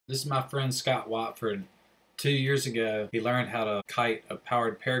This is my friend Scott Watford. 2 years ago, he learned how to kite a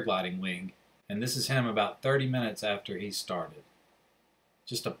powered paragliding wing, and this is him about 30 minutes after he started.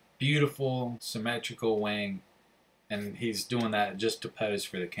 Just a beautiful, symmetrical wing, and he's doing that just to pose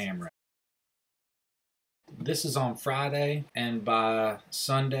for the camera. This is on Friday, and by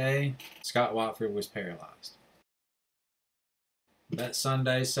Sunday, Scott Watford was paralyzed. That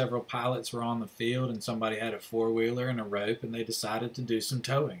Sunday, several pilots were on the field, and somebody had a four-wheeler and a rope, and they decided to do some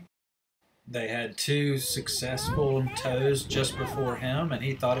towing. They had 2 successful tows just before him, and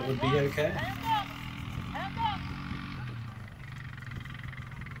he thought it would be okay.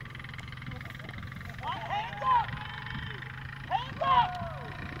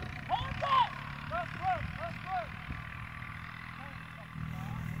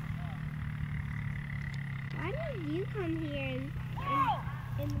 Why did you come here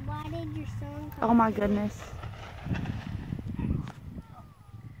and why did your son come? Oh my goodness.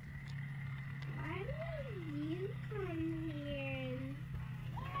 Why did you come here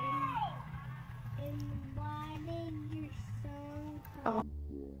and why did your son come? Oh.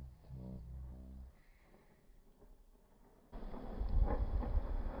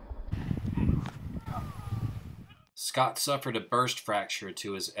 Scott suffered a burst fracture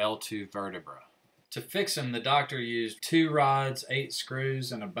to his L2 vertebra. To fix him, the doctor used 2 rods, 8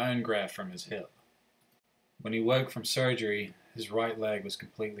 screws, and a bone graft from his hip. When he woke from surgery, his right leg was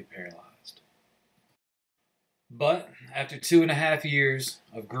completely paralyzed. But after 2.5 years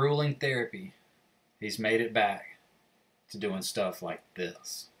of grueling therapy, he's made it back to doing stuff like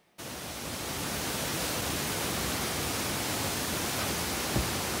this.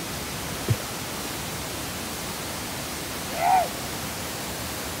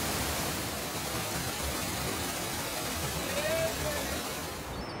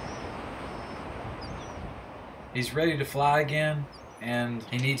 He's ready to fly again, and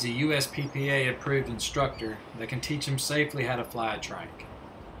he needs a USPPA approved instructor that can teach him safely how to fly a trike.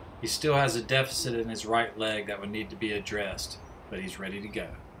 He still has a deficit in his right leg that would need to be addressed, but he's ready to go.